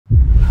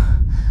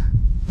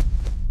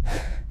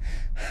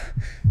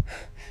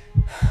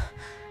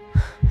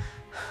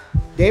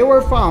They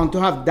were found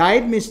to have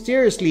died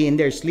mysteriously in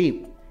their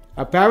sleep,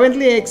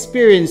 apparently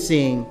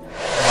experiencing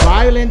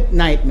violent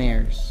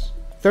nightmares.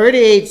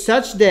 38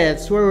 such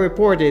deaths were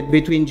reported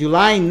between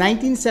July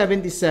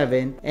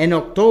 1977 and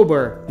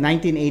October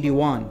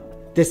 1981.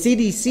 The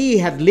CDC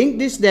had linked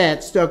these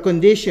deaths to a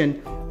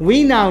condition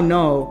we now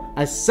know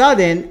as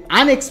sudden,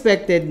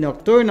 unexpected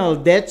nocturnal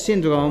death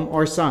syndrome,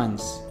 or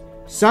SUNDS.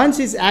 SUNDS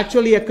is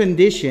actually a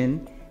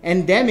condition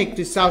endemic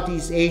to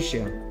Southeast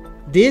Asia.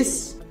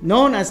 This,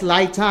 known as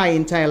Lai Tai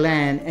in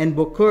Thailand and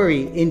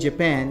Pokkuri in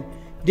Japan,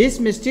 this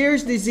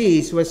mysterious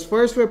disease was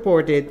first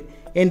reported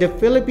in the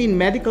Philippine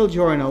Medical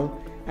Journal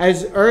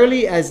as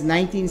early as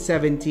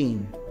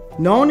 1917.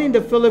 Known in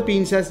the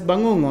Philippines as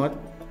Bangungot,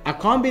 a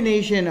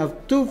combination of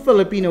two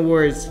Filipino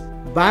words,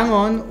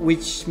 bangon,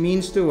 which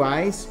means to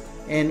rise,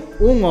 and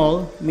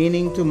ungol,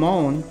 meaning to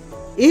moan,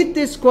 it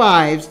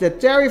describes the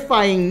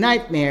terrifying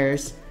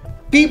nightmares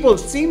people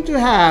seem to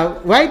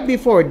have right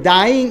before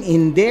dying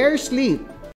in their sleep.